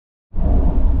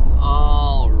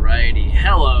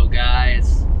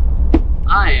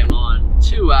I am on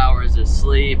 2 hours of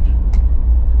sleep,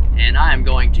 and I am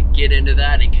going to get into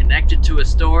that and connect it to a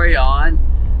story on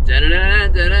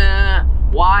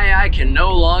why I can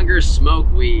no longer smoke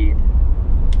weed.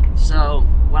 So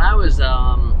when I was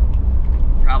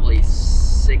probably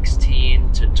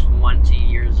 16 to 20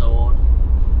 years old,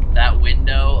 that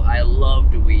window, I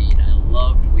loved weed.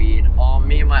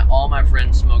 All my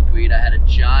friends smoked weed. I had a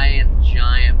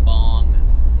giant bong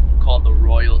called the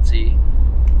Royalty.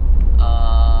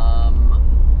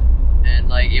 And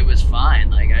like it was fine.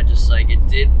 Like I just like it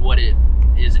did what it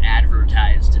is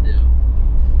advertised to do.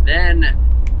 Then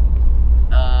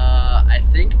I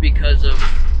think because of,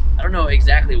 I don't know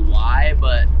exactly why,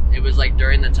 but it was like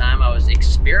during the time I was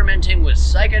experimenting with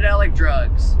psychedelic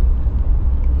drugs.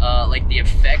 Like the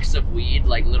effects of weed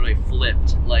like literally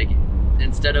flipped. Like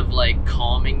instead of like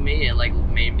calming me, it like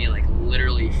made me like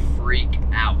literally freak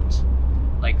out.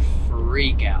 Like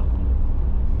freak out.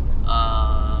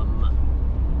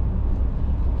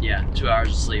 Yeah, 2 hours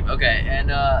of sleep. Okay,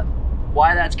 and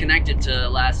why that's connected to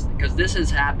because this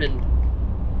has happened,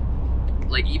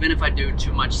 like even if I do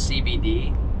too much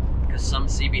CBD, because some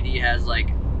CBD has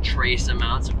like trace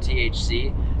amounts of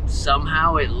THC,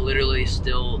 somehow it literally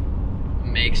still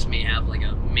makes me have like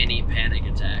a mini panic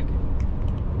attack.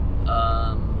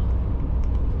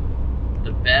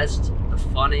 The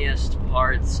funniest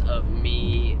parts of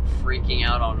me freaking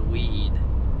out on weed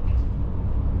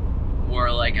were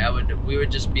like we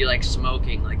would just be like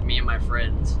smoking, like me and my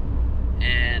friends,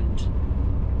 and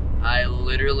I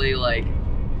literally like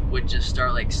would just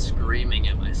start like screaming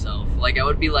at myself. Like I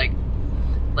would be like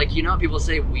you know, people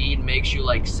say weed makes you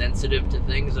like sensitive to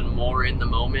things and more in the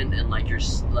moment, and like you're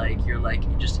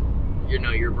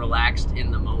relaxed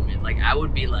in the moment. Like I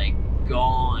would be like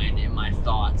gone in my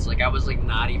thoughts. Like I was like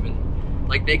not even,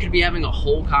 like they could be having a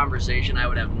whole conversation, I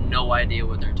would have no idea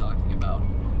what they're talking about,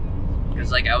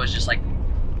 because like I was just like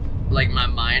my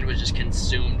mind was just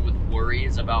consumed with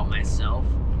worries about myself.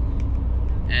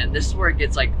 And this is where it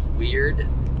gets like weird.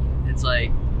 It's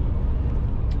like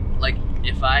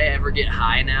if I ever get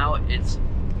high now, it's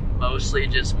mostly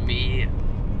just me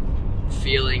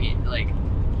feeling like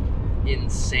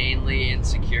insanely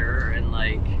insecure, and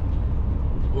like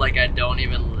I don't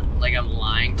even, like I'm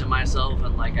lying to myself,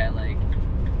 and like I like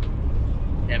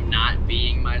am not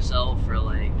being myself, or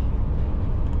like,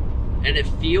 and it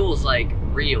feels like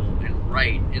real and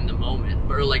right in the moment,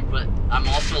 but I'm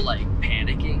also like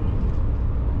panicking.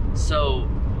 So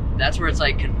that's where it's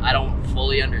like I don't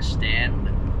fully understand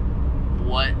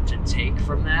what to take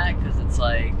from that, because it's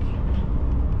like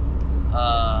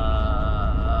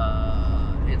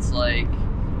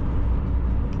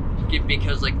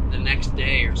because like the next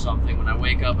day or something, when I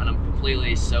wake up and I'm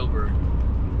completely sober,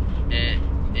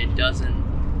 it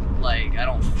doesn't, like I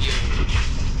don't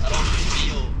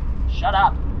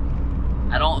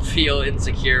feel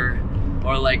insecure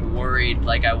or like worried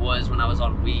like I was when I was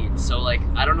on weed. So like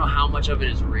I don't know how much of it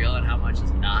is real and how much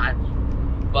is not,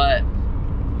 but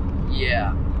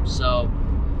yeah, so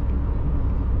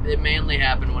it mainly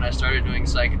happened when I started doing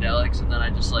psychedelics, and then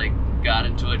I just like got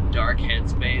into a dark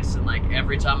headspace. And like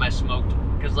every time I smoked,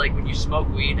 because like when you smoke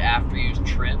weed after you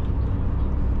trip,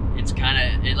 it kind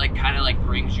of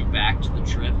brings you back to the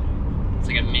trip. It's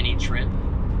like a mini trip,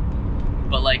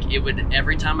 but like it would,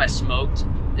 every time I smoked,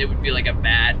 it would be like a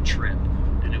bad trip,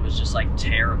 and it was just like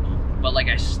terrible. But like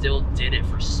I still did it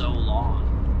for so long,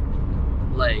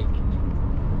 like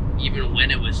even when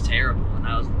it was terrible, and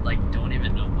I was like, don't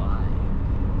even know why.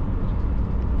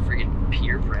 Friggin'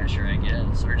 peer pressure, I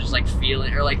guess, or just like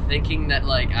feeling, or like thinking that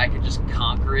like I could just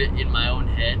conquer it in my own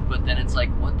head, but then it's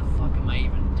like, what the fuck am I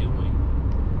even doing?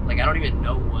 Like I don't even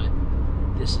know what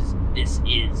this is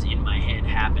in my head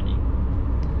happening.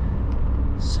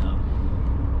 So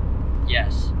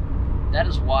yes, that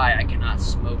is why I cannot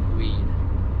smoke weed.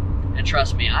 And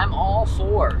trust me, I am all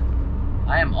for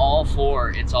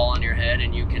it's all in your head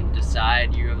and you can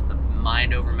decide, you have the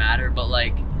mind over matter, but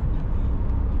like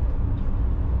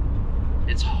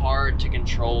it's hard to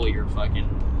control your fucking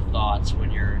thoughts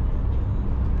when you're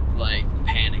like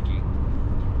panicking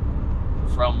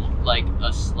from like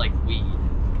weed.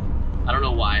 I don't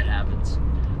know why it happens,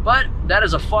 but that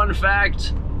is a fun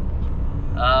fact.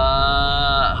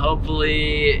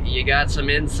 Hopefully you got some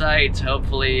insight.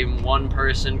 Hopefully one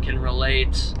person can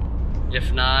relate.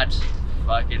 If not,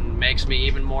 fucking makes me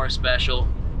even more special.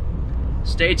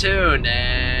 Stay tuned,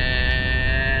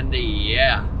 and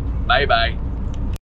yeah, bye bye.